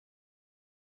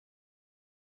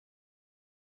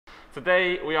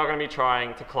Today we are going to be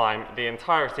trying to climb the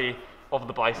entirety of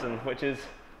the bison, which is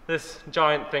this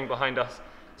giant thing behind us.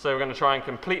 So we're going to try and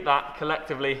complete that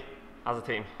collectively as a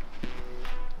team.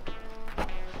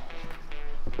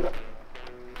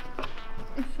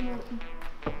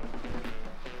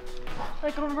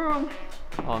 I gone wrong.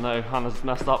 Oh no, Hannah's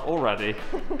messed up already.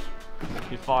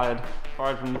 She's fired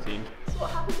from the team. So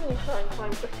what happens when you try and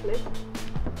climb quickly?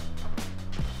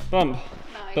 Bump,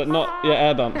 nice. But not your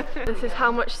air bump. This is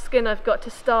how much skin I've got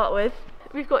to start with.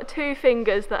 We've got 2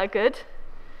 fingers that are good.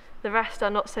 The rest are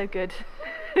not so good.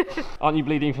 Aren't you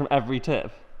bleeding from every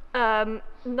tip? No,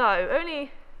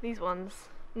 only these ones.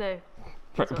 No.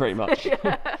 Pretty much.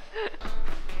 Yeah.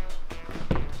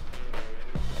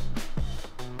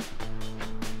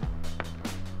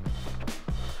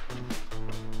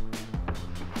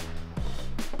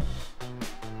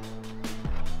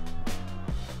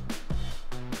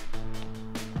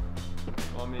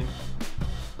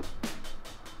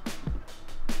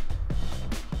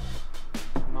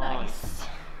 Nice.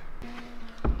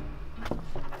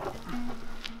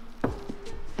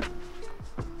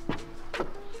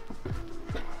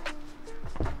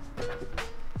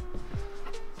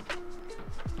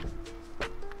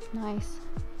 Nice.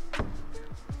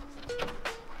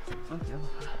 Okay.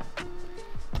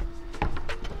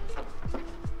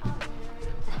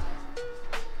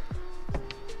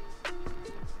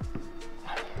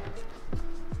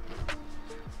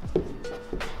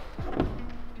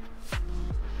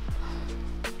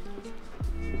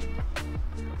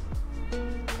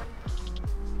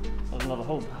 There's another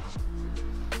hole.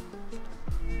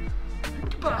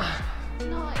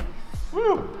 Nice.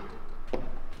 Woo!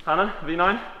 Hannah,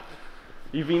 V9?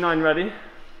 You V9 ready?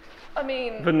 I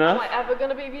mean, am I ever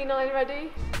going to be V9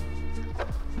 ready?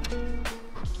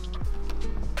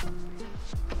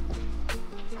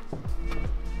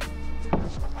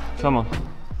 Come on.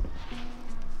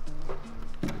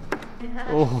 Yeah.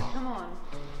 Oh. Come on.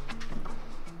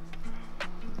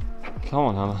 Come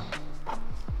on, Hannah.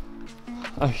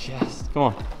 Oh yes, come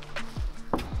on.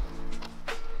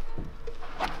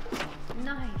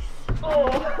 Nice. Oh.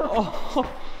 Oh.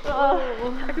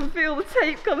 I can feel the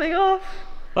tape coming off.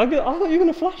 I thought you were going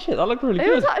to flash it. That looked really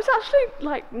good. It's actually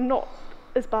like not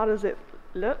as bad as it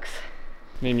looks.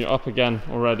 I mean, you're up again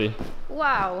already.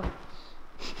 Wow.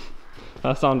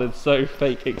 That sounded so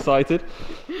fake excited.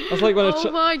 That's like when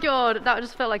Oh my god, that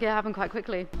just felt like it happened quite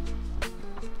quickly.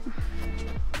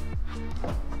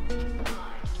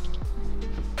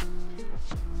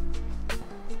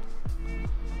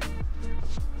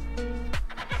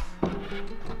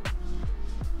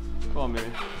 Come on,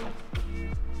 Miri.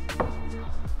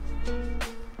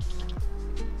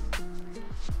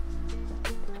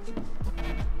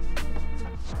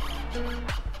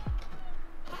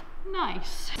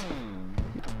 Nice.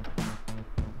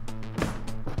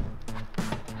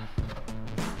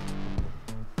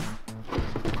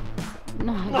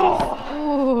 Nice.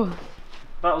 Oh.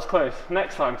 That was close.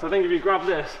 Next time, so I think if you grab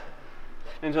this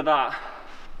into that,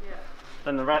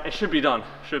 then the red, it should be done.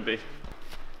 Should be.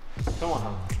 Come on,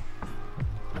 Hannah.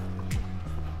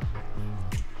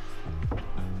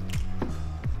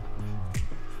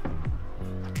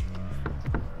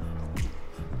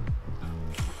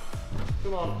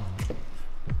 Come on.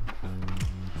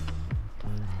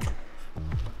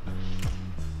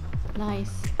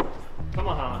 Nice. Come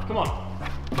on, Hannah. Come on.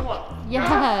 Come on.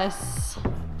 Yes.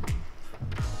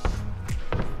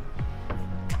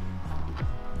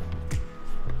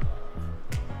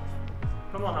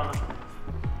 Come on, Hannah.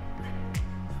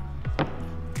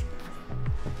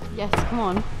 Yes, come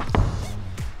on.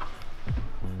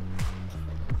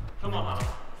 Come on,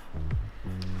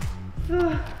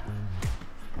 Hannah.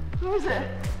 Where is it?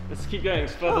 Let's keep going.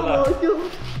 It's further left.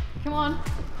 God. Come on.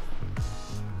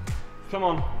 Come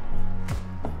on.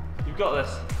 You've got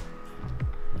this.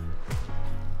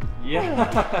 Yeah.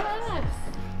 Yes.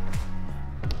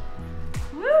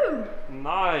 Woo!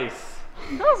 Nice.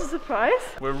 That was a surprise.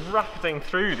 We're racketing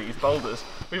through these boulders.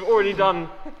 We've already done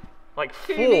like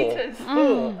 4 meters.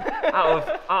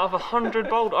 out of 100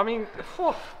 boulders. I mean,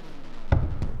 whew.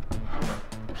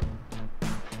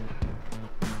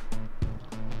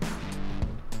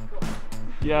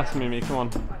 Yes, Mimi, come on.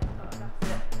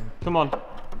 Come on.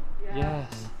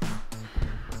 Yes.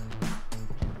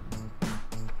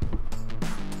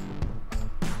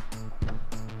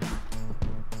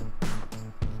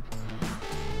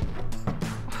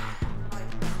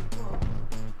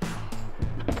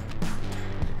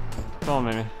 Come on,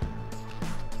 Mimi.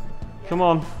 Come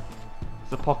on.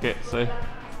 It's a pocket, so.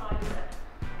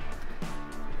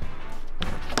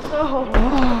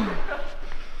 Oh.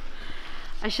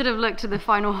 I should have looked at the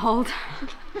final hold.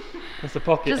 That's the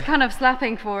pocket. Just kind of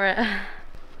slapping for it.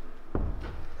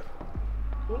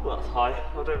 Ooh, that's high.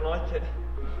 I don't like it.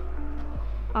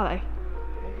 Are they?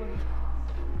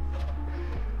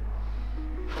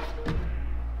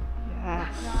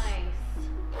 Yes.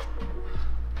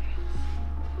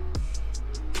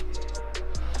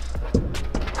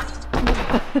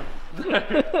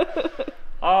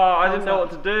 Oh, I didn't know what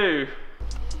to do.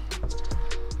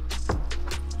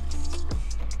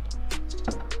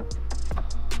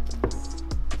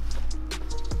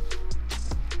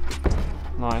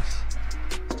 Nice.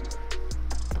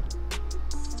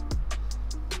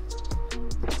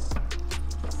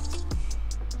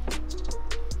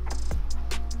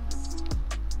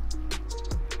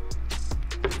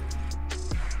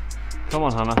 Come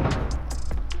on, Hannah.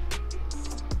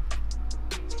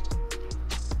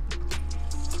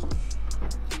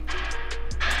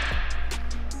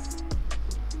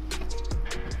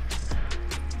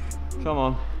 Come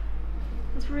on.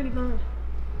 That's really bad.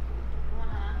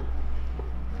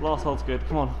 Last hole's good.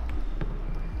 Come on.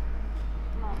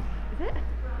 Is it?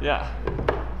 Yeah.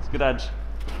 It's a good edge.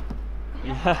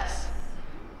 Yes.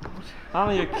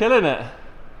 Hannah, you're killing it.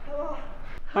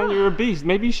 Hannah, you're a beast.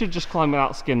 Maybe you should just climb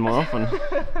without skin more often.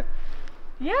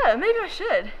 Yeah, maybe I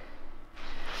should.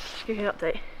 Just give you an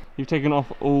update. You've taken off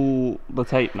all the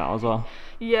tape now as well.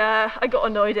 Yeah, I got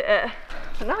annoyed at it.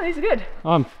 But now these are good.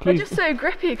 I'm They're pleased. just so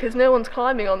grippy because no one's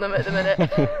climbing on them at the minute.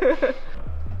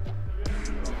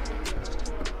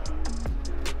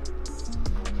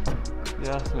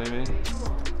 Yes, maybe.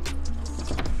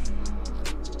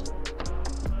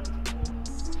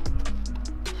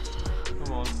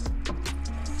 Come on.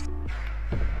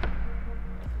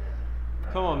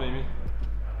 Come on, Mimi.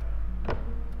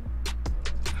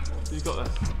 You got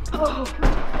this. Oh,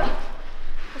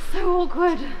 that's so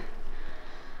awkward.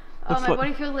 Oh, Looks my like-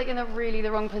 body feels like in the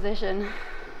wrong position.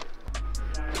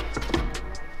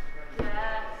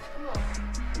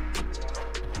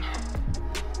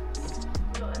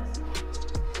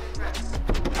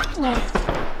 That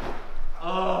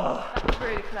was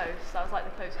really close. That was like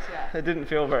the closest yet. It didn't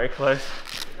feel very close.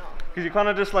 Because you're kind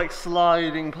of just like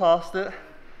sliding past it.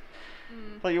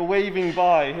 Like you're waving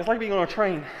by. It's like being on a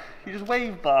train. You just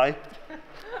wave by,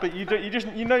 but you don't.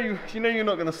 You know you're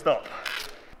not going to stop.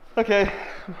 Okay,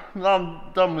 I'm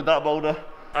done with that boulder.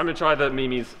 I'm gonna try the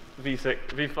Mimi's V5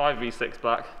 V6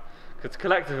 back because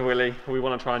collectively we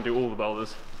want to try and do all the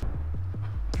boulders.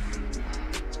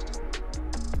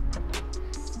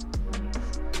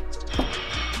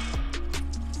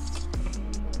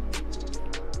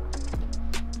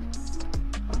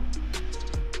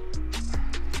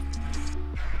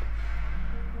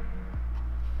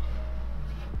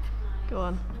 Go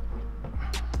on.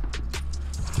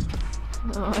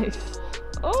 Nice.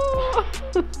 Oh!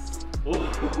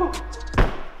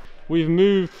 We've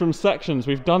moved from sections.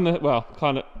 We've done the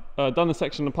done the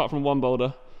section apart from one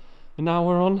boulder, and now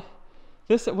we're on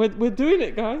this. We're doing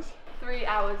it, guys. 3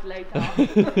 hours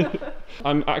later.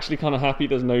 I'm actually kind of happy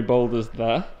there's no boulders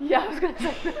there. Yeah, I was gonna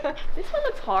say that. This one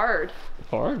looks hard.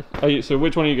 Hard. So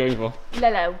which one are you going for?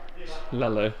 Lello.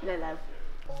 Lello. Lello.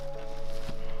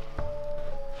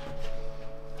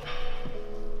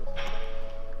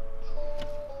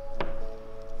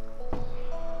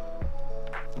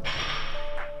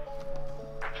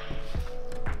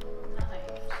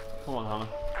 Come on, Hannah.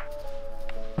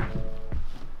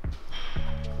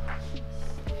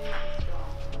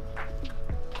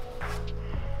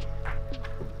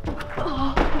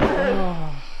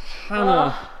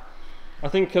 Hannah, I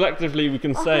think collectively we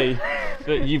can say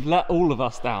that you've let all of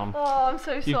us down. Oh, I'm so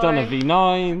sorry. You've done a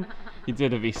V9, you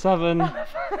did a V7,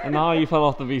 and now you fell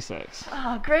off the V6.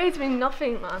 Oh, grades mean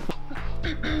nothing, man.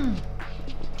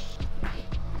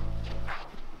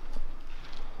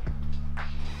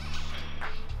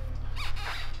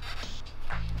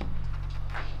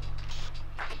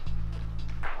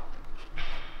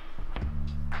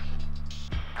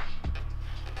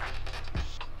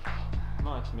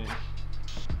 Nice, Mimi.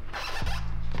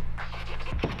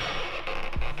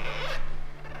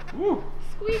 Woo!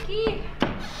 Squeaky.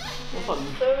 What's that?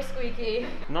 So squeaky.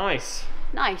 Nice.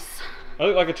 Nice. I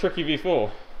look like a tricky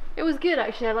V4. It was good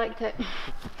actually, I liked it.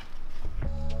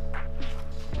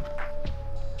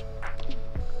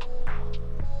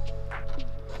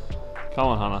 Come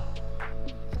on, Hannah.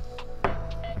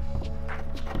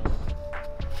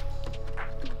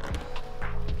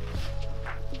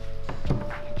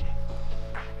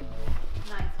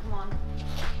 Nice, come on.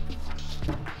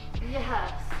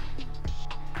 Yes.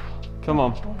 Come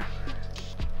on.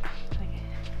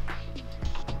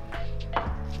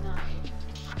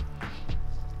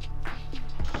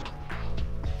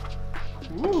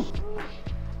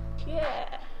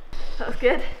 Yeah. That was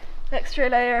good. Extra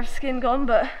layer of skin gone,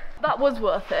 but that was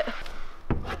worth it.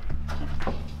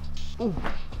 Ooh,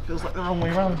 feels like the wrong way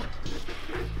round.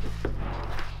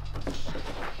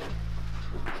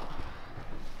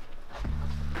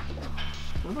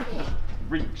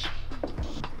 Reach.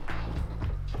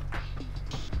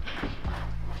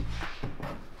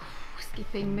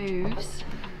 Skipping moves.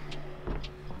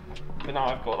 But now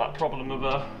I've got that problem of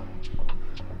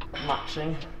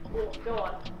matching. Oh, go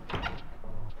on.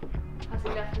 Has he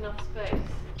left enough space?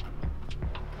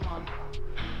 Come on.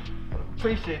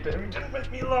 Appreciate it. It didn't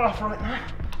make me laugh right now.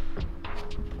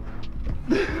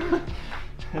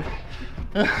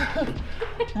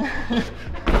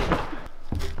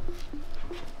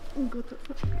 Oh god,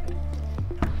 that's not good.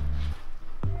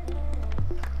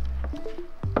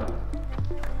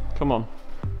 Come on.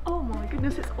 Oh my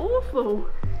goodness, it's awful.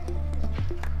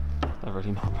 They're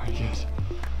really not very good.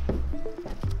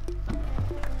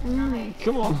 Nice.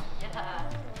 Come on. Yeah.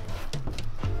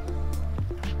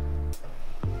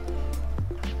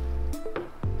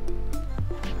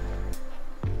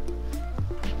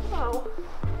 Wow.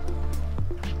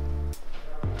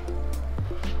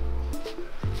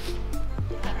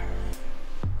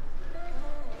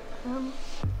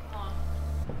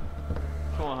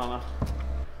 Come on, Hannah.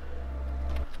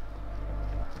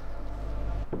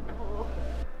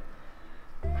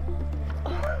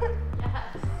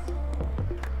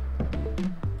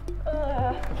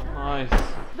 Nice.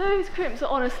 Those crimps are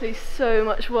honestly so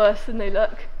much worse than they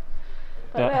look.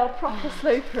 Like, Yeah. they are proper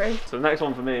slippery. So the next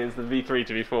one for me is the V3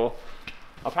 to V4.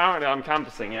 Apparently I'm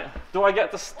campusing it. Do I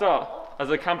get to start as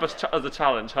a campus as a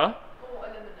challenge, huh? Or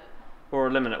eliminate. Or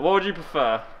eliminate? What would you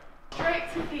prefer? Straight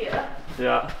to here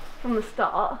Yeah. from the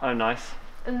start, Oh, nice.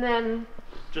 and then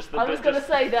Just the I was bit- going to just-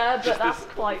 say there, but just that's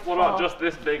this- quite What far. about just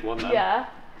this big one then? Yeah.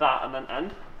 That and then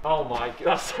end? Oh my god,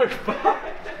 that's so far.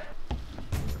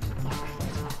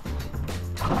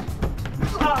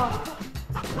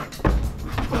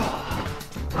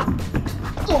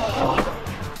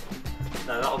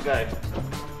 No, that'll go.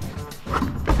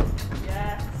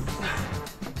 Yes.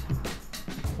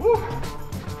 Woo!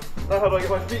 Now how do I get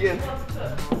my feet in?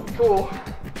 Cool.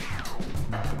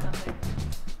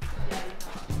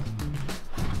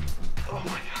 Oh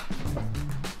my god.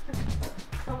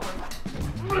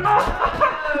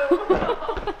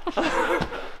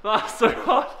 That's so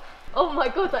hard. Oh my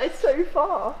god, that is so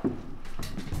far.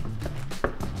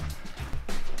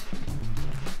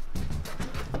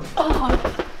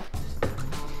 Oh.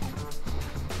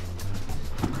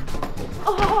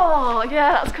 Oh,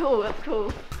 yeah, that's cool, that's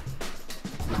cool.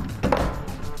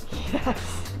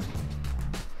 Yes.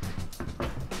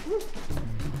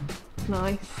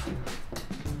 Nice.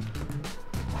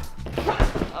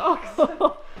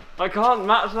 Oh. I can't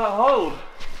match that hold.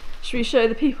 Should we show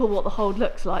the people what the hold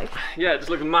looks like? Yeah, it just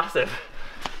looks massive.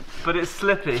 But it's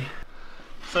slippy.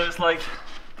 So it's like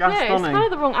Yeah, it's Gastoning. kind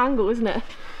of the wrong angle, isn't it?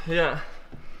 Yeah.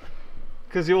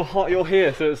 Because you're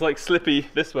here, so it's like slippy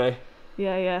this way.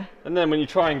 Yeah, yeah. And then when you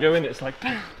try and go in, it's like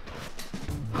bam.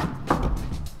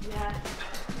 Yeah.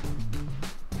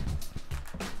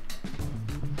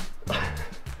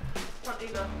 Front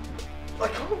either. I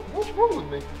can't, what's wrong with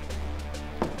me?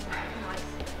 Nice.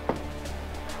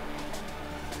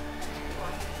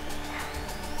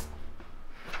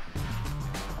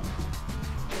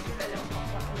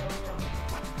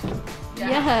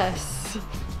 Yes.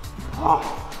 Oh,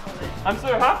 I'm so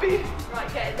happy.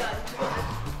 Right, get it done.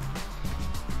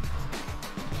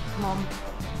 Come on.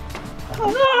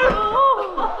 Oh no!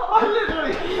 I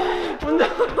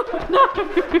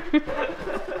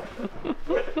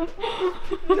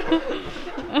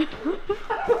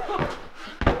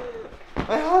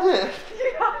I had it.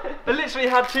 I literally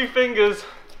had 2 fingers.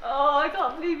 Oh, I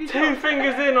can't believe you 2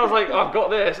 fingers in, I was like, I've got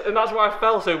this, and that's why I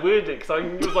felt so weirdly, because I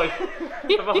was like, I've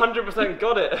 100%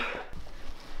 got it.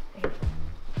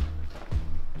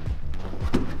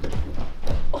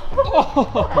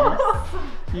 Oh.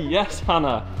 Yes,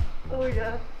 Hannah. Oh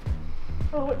yeah.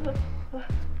 Oh, what's that?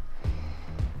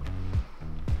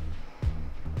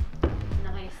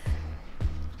 Nice.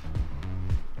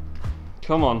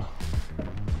 Come on.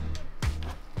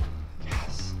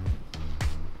 Yes.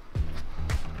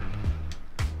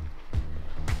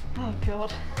 Oh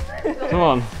god. Come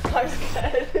on. I'm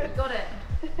scared. Got it.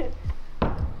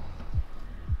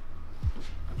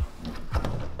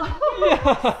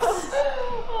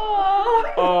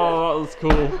 Oh, that was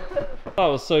cool. That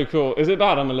was so cool. Is it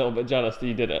bad? I'm a little bit jealous that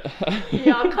you did it.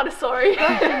 Yeah, I'm kind of sorry.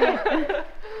 Kinda.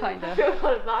 I feel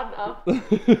kind of bad now.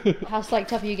 How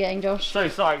psyched up are you getting, Josh? So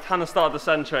psyched. Hannah started the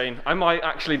send train. I might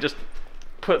actually just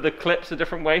put the clips a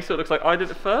different way so it looks like I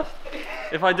did it first.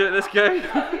 If I do it this go.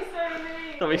 That'd be so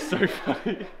mean. That'd be so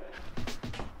funny.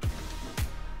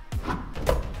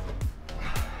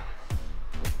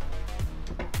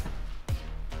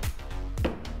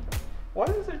 Why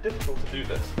is it so difficult to do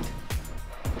this?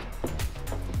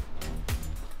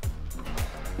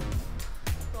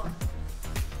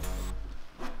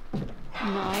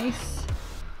 Nice.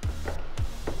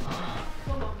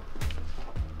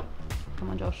 Come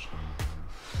on, Josh.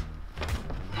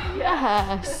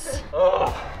 Yes.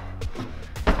 Oh.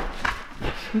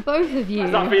 Both of you.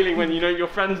 It's that feeling when you know your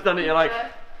friend's done it, you're like,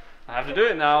 I have to do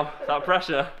it now. That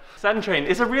pressure. Send train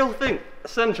is a real thing.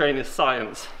 Send train is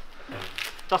science.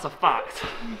 That's a fact.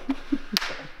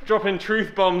 Dropping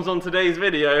truth bombs on today's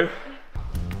video.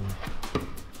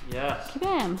 Yes.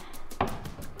 Bam.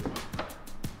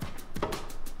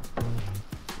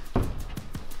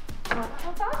 How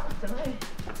fast am I?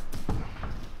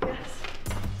 Yes.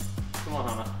 Come on,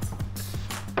 Hannah.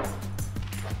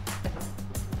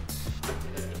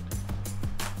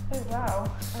 Oh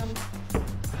wow.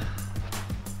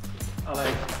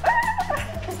 Alright.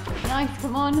 Nice,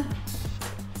 come on.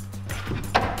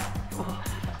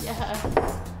 Yes.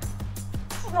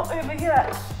 It's not over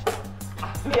yet.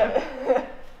 Yeah.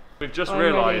 We've just I'm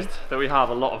realised ready. that we have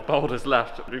a lot of boulders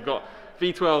left. We've got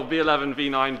V12, V11,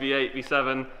 V9, V8,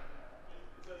 V7,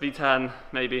 V10,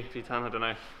 maybe V10, I don't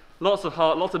know. Lots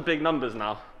of big numbers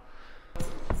now.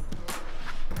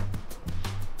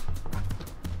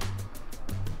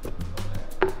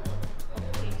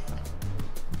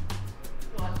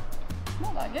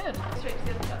 Not that good. Straight to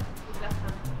the other side. With the left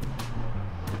hand.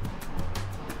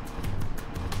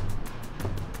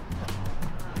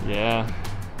 Yeah.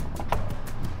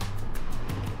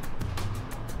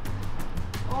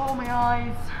 Oh, my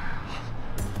eyes.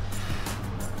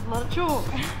 A lot of chalk.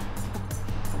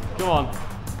 Come on.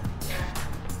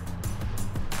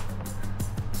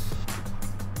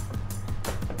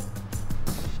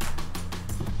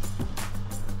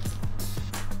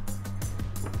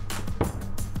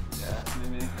 Yeah,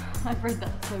 maybe. I've read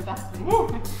that so badly.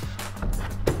 Woo!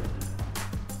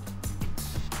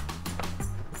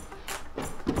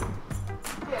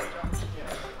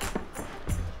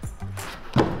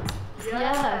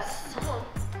 Yes.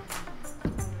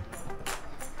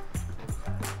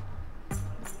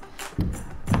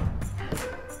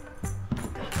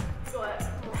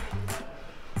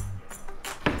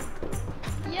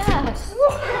 Yes.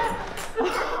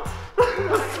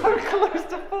 So close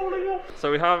to falling off.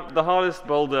 So we have the hardest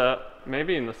boulder,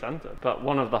 maybe in the center, but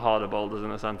one of the harder boulders in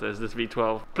the center is this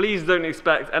V12. Please don't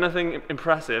expect anything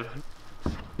impressive.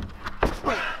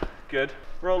 Good.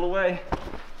 Roll away.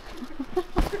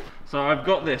 So I've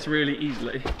got this really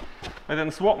easily. I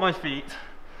then swap my feet.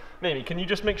 Mimi, can you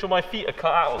just make sure my feet are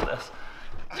cut out on this?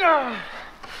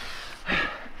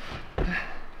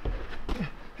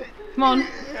 Come on. No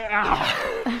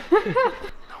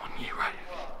one knew, right?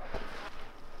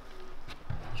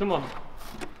 Come on.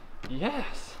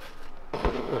 Yes.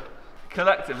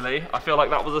 Collectively, I feel like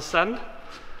that was a send.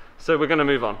 So we're gonna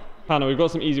move on. Hannah, we've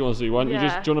got some easy ones to do. Why don't you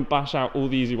just, do you want to bash out all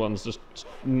the easy ones just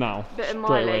now? Bit of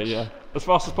Straight away, mileage. yeah. As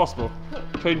fast as possible.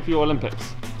 Training for your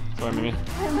Olympics. Sorry, Mimi.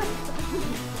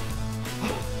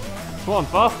 Come on,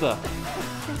 faster.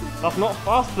 That's not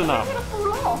fast enough.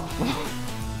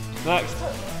 Next.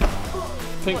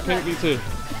 Pink V2.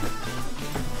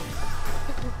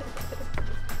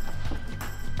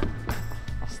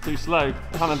 That's too slow.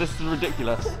 Hannah, this is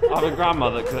ridiculous. I have a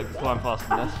grandmother that can climb faster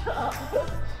than this.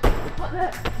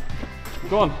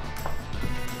 Go on.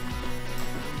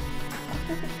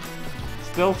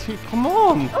 Still too. Come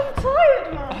on. I'm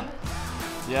tired, man.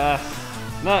 Yes.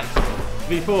 Next.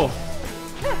 V4.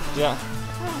 Yeah.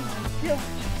 Oh my gosh.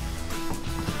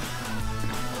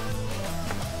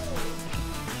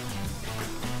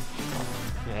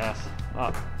 Yes.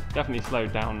 That definitely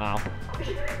slowed down now.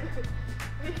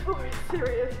 Before it's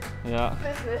serious Yeah.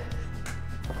 business.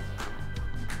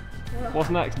 What's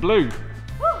next? Blue.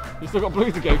 You still got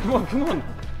blue to go. Come on, come on.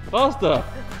 Faster.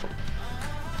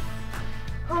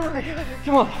 Oh my god.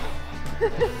 Come on.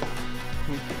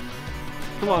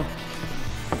 Come on.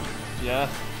 Yes.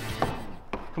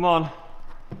 Come on.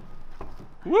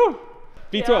 Woo!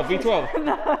 V12, Yeah. V12.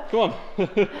 No. Come on.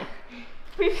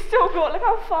 We've still got, look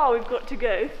how far we've got to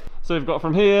go. So we've got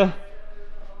from here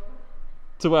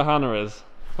to where Hannah is.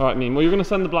 All right, Meme. Well, you're going to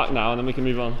send the black now and then we can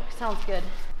move on. Sounds good.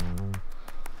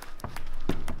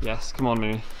 Yes, come on,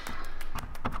 Mimi.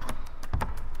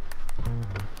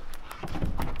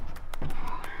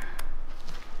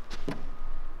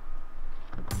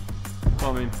 Come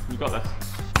on, Mimi. You got this.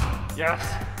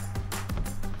 Yes.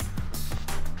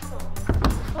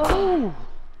 Oh.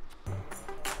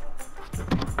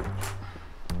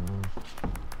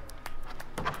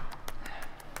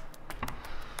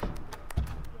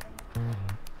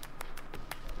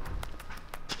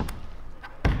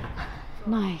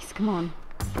 Nice, come on.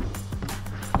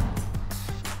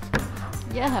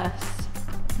 Yes.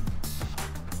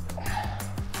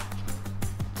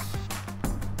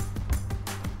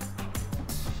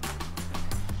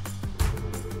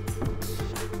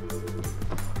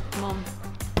 Come on.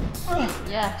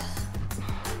 Yes.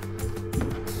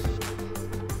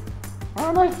 Where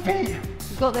are my feet?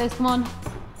 You got this, come on.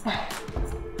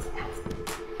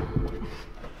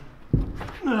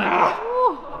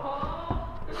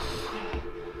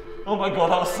 Oh my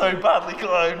god, that was so badly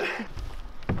climbed.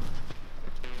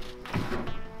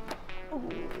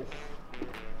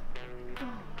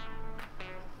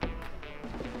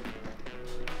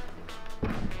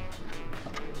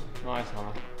 Nice,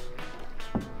 Hannah.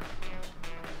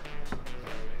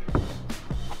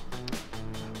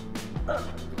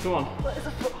 Come on. What is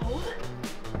a foothold?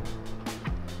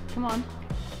 Come on.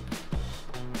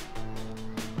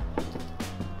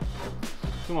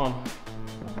 Come on.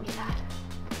 Oh yeah.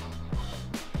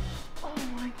 Oh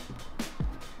my.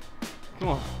 Come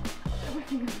on.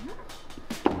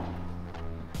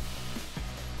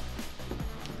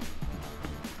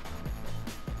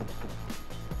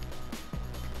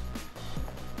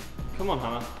 Come on,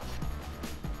 Hannah.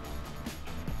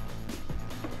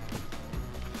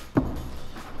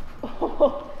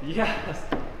 Yes!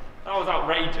 That was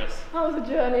outrageous. That was a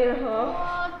journey and a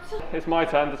half. What? It's my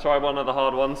turn to try one of the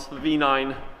hard ones, the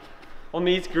V9, on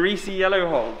these greasy yellow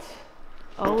holds.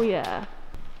 Oh yeah.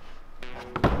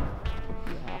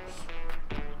 Yes.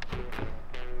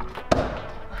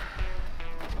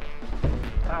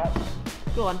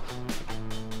 Go on.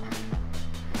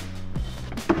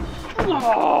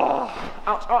 Oh!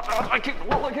 Ouch, ouch, ouch, I kicked the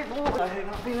wall, I kicked the wall. I hate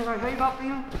that feeling, I hate that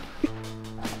feeling.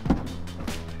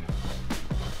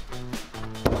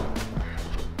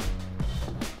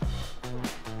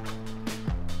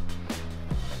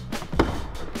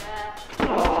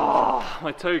 Oh,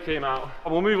 my toe came out.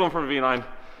 We'll move on from V9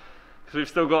 because we've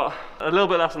still got a little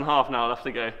bit less than half now left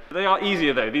to go. They are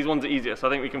easier though, these ones are easier, so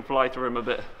I think we can fly through them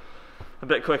a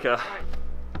bit quicker.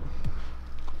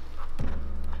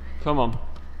 Come on.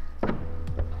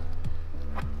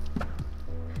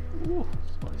 Ooh,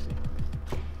 spicy.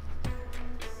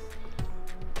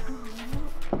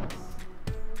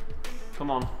 Come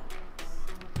on.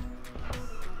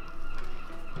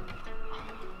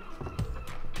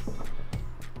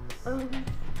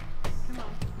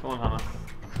 Come on, Hannah.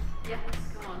 Yes,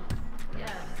 come on.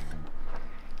 Yes.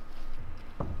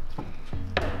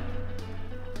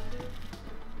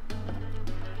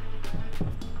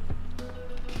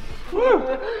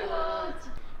 Woo!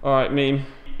 Alright, Meme.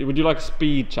 Would you like a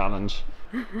speed challenge?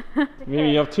 Meme,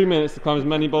 you have 2 minutes to climb as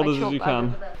many boulders as you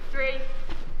can. 3,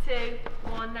 2,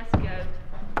 1, let's go.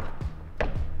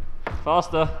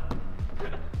 Faster.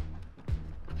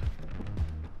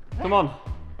 Come on.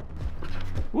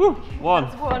 Woo! 1.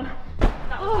 That's 1.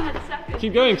 That was 10 seconds.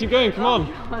 Keep going, come on.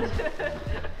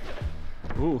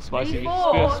 Ooh, spicy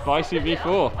V4. spicy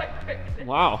V4. Quite quickly.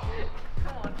 Wow.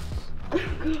 Come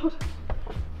on.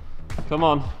 Come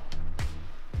on.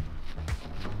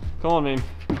 Come on, Meme.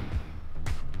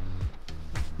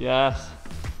 Yes.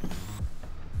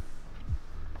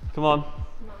 Come on.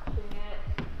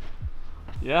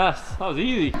 Yes, that was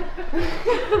easy.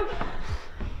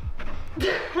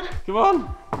 Come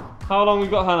on. How long we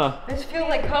got, Hannah? This feels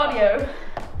like cardio.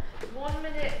 1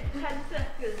 minute, 10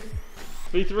 seconds.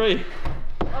 V3.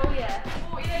 Oh yeah.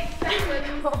 48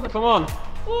 seconds. Come on.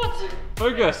 What?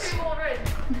 Focus. 2 more in.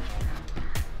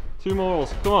 2 more.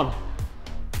 Come on.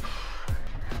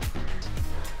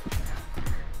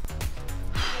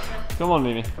 Come on,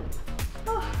 Mimi.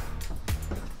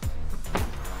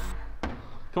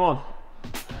 Come on.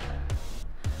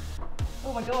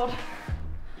 Oh my god.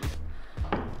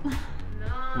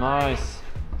 Nice.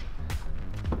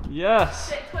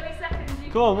 Yes. 20 seconds.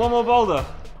 You Come on, one more boulder.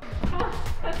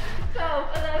 12,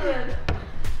 11,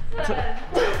 7,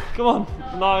 Come on.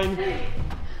 9, 8,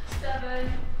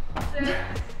 7,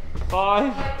 6,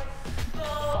 5.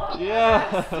 4.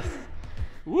 Yes.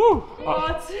 Woo.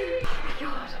 What?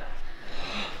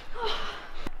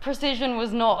 Precision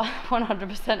was not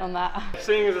 100% on that.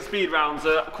 Seeing as the speed rounds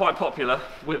are quite popular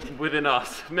within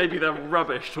us, maybe they're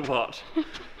rubbish to watch.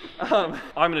 I'm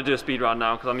going to do a speed round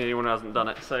now because I'm the only one who hasn't done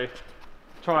it. So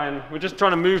we're just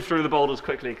trying to move through the boulders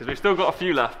quickly because we've still got a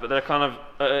few left, but they're kind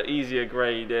of easier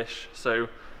grade-ish. So we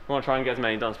want to try and get as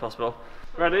many done as possible.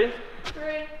 Ready?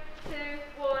 3, 2,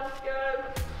 1, go.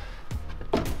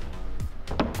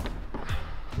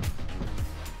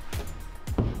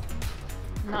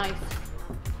 Nice.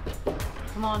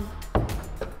 Come on.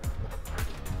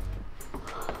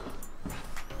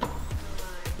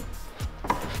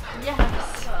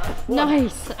 Yes.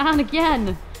 Nice, and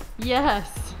again. Yes.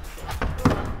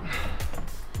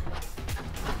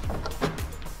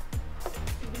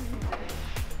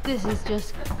 This is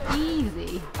just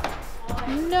easy.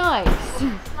 Nice.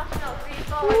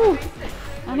 Ooh.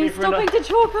 And he's stopping to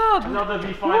chalk up. Another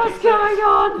V5. What's going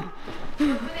on? 1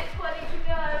 minute 20 to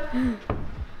go.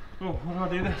 Oh, how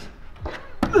do I do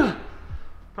this?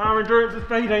 Power endurance is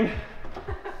fading.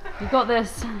 You got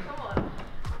this.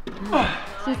 Come on.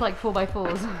 It's just like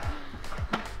 4x4s.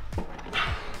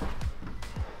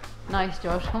 Nice,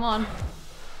 Josh. Come on.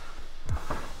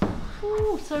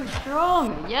 Ooh, so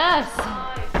strong. Yes.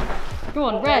 Nice. Go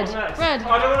on, What red. was next? Red.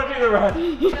 I don't want to do the red.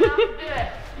 You're gonna have to do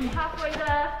it. You're halfway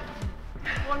there.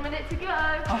 1 minute to go.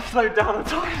 I've slowed down a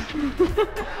time.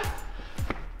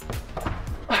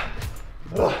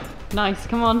 Nice.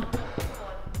 Come on.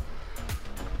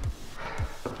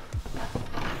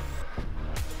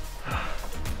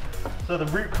 So the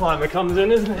route climber comes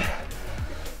in, isn't it?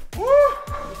 Woo!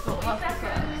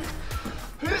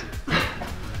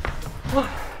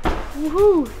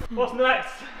 Woohoo! What's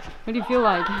next? What do you feel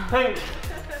like? Pink.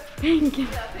 Pink.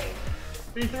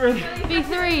 V3.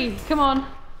 V3. Come on.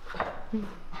 I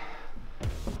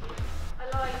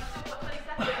lied. Still got 20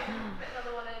 seconds. Put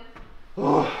another one in.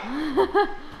 One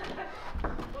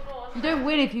more. You don't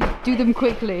win if you do them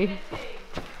quickly.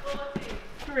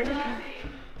 14, 13,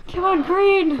 Come on,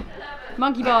 green.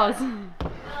 Monkey bars. 9,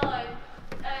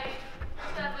 8,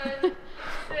 7,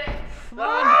 6,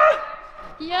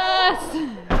 Yes.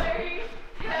 3,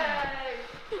 yay!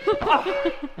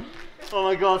 Oh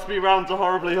my god, speed rounds are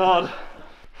horribly hard.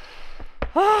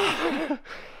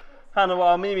 Hannah,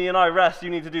 while Mimi and I rest, you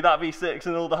need to do that V6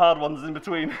 and all the hard ones in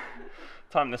between.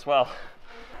 Time this well.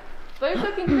 Both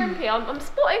looking crimpy. I'm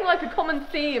spotting like a common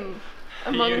theme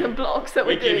among the blocks that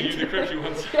we're doing. you the crimpy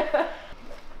ones. Yeah.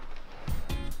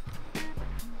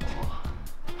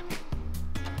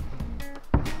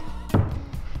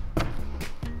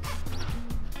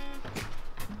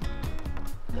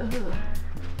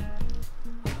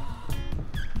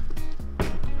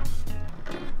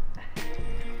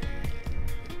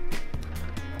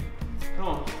 Come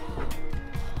on.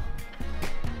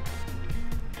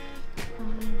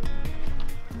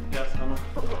 Yes, Hannah.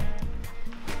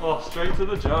 Oh, straight to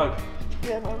the jug.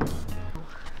 Yeah, man.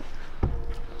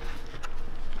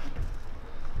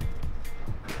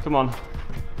 Come on.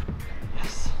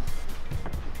 Yes.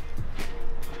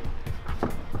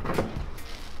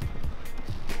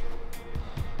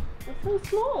 It's so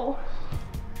small.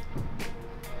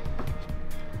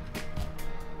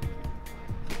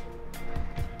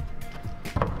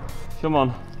 Come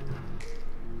on.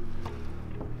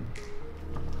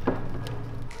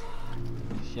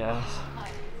 Yes.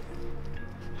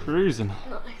 Cruising.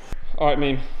 Nice. Alright,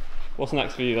 Meme. What's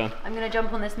next for you then? I'm gonna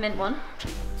jump on this mint one.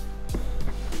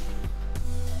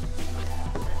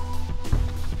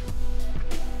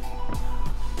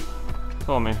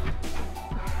 Come on, Meme.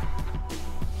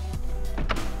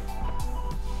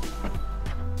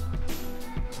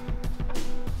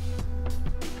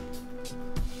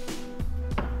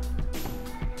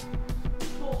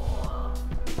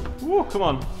 Woo, come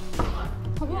on.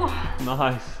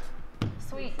 Nice.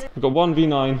 Sweet. We've got one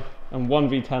V9 and one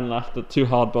V10 left, the 2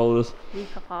 hard boulders.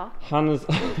 Hannah's,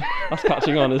 that's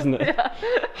catching on, isn't it?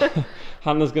 Yeah.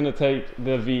 Hannah's going to take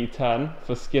the V10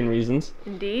 for skin reasons.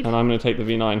 Indeed. And I'm going to take the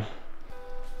V9.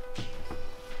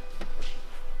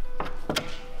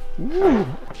 Woo.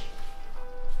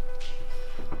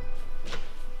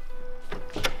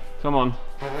 Come on.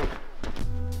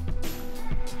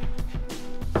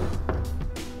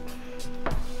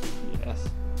 Yes.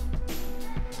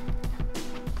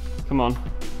 Come on.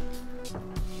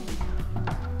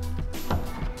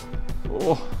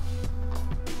 Oh.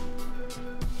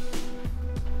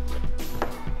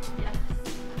 Yes.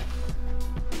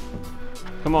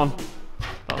 Come on.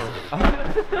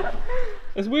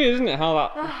 It's weird, isn't it, how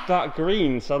that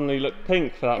green suddenly looked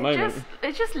pink for that moment.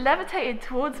 It just levitated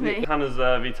towards me. Hannah's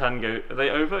V10 go. Are they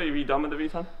over? Are you done with the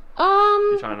V10?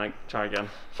 You try again.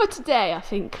 For today, I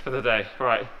think. For the day,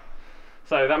 right.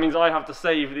 So that means I have to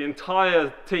save the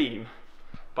entire team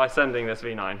by sending this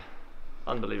V9.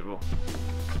 Unbelievable.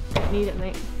 Need it,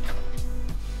 mate.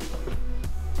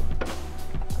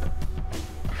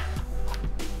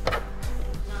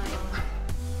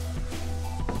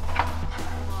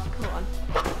 Come on.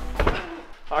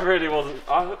 I really wasn't.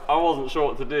 I wasn't sure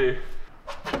what to do.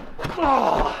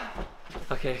 Oh.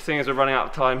 Okay, seeing as we're running out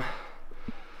of time,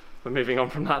 we're moving on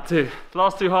from that too. The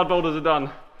last 2 hard boulders are done.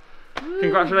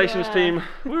 Congratulations, team.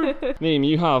 Woo. Meme,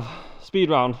 you have speed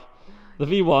round, the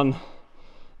V1,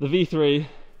 the V3,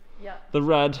 Yeah. the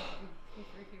red,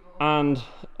 and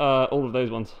all of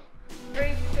those ones.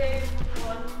 3, 2,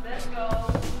 1, let's go.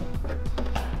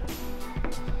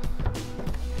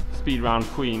 Speed round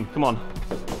queen, come on.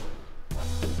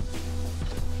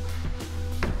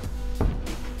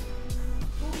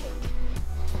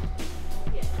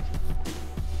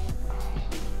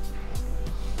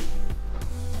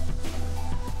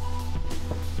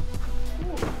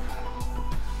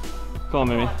 Come on,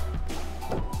 Mimi.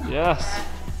 Yes.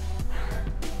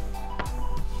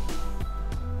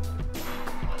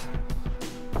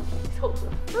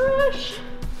 Fresh.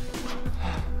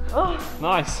 Oh,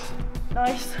 Nice.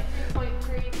 nice.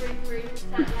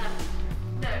 2.333, no,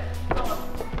 come on.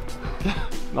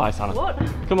 Nice, Hannah. What?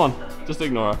 Come on, just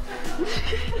ignore her.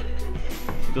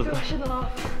 She doesn't. I shouldn't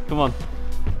laugh. Come on.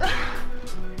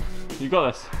 You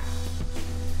got this.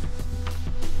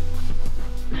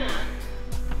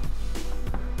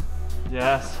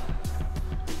 Yes.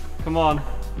 Come on.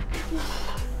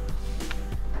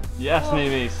 Yes,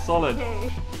 Mimi, solid. Okay.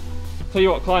 Tell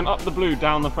you what, climb up the blue,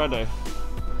 down the Freddo.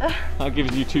 That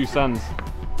gives you 2 sends.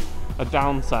 A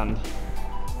down send.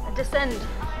 A descend.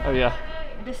 Oh yeah.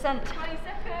 A descent. 20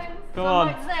 seconds. Come on.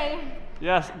 I'd say.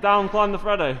 Yes, down, climb the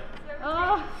Freddo.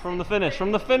 Oh. From the finish,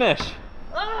 from the finish.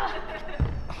 Oh.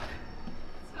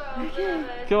 12, 11,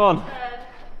 Come on. 10,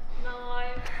 9,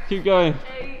 Keep going.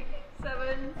 8,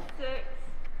 7, 6,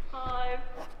 5,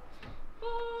 4,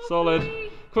 Solid.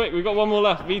 3. Quick, we've got one more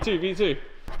left. V2, V2.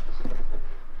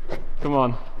 Come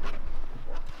on.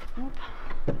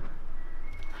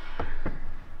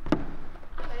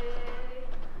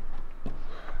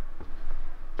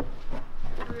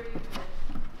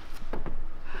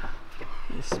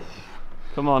 Yes.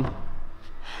 Come on.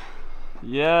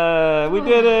 Yeah, we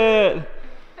did it!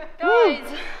 Guys,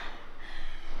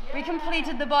 we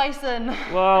completed the bison.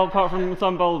 Well, apart from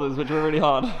some boulders, which were really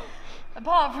hard.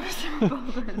 Apart from some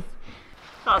boulders.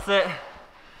 That's it.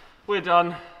 We're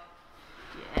done.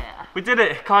 Yeah. We did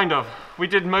it, kind of. We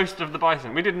did most of the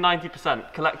bison. We did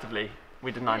 90% collectively.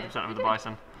 We did 90% of the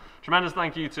bison. Tremendous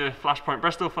thank you to Flashpoint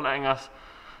Bristol for letting us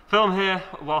film here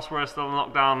whilst we're still in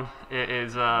lockdown. It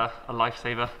is a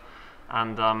lifesaver,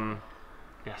 and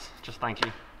yes, just thank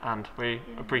you, and we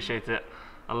appreciate it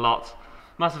a lot.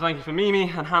 Massive thank you for Mimi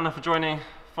and Hannah for joining.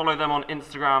 Follow them on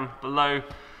Instagram below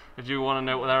if you want to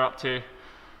know what they're up to.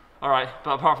 All right,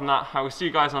 but apart from that, I will see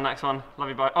you guys on the next one. Love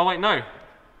you, bye. Oh wait, no,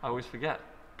 I always forget.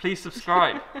 Please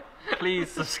subscribe. Please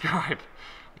subscribe.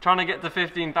 We're trying to get to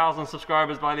 15,000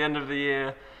 subscribers by the end of the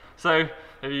year. So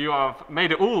if you have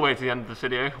made it all the way to the end of this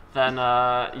video, then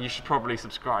you should probably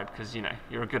subscribe, because you know,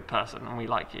 you're a good person and we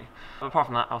like you. But apart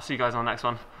from that, I'll see you guys on the next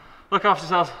one. Look after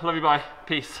yourselves. Love you, bye.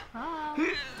 Peace.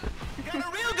 Bye. Got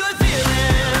a real good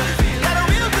feeling.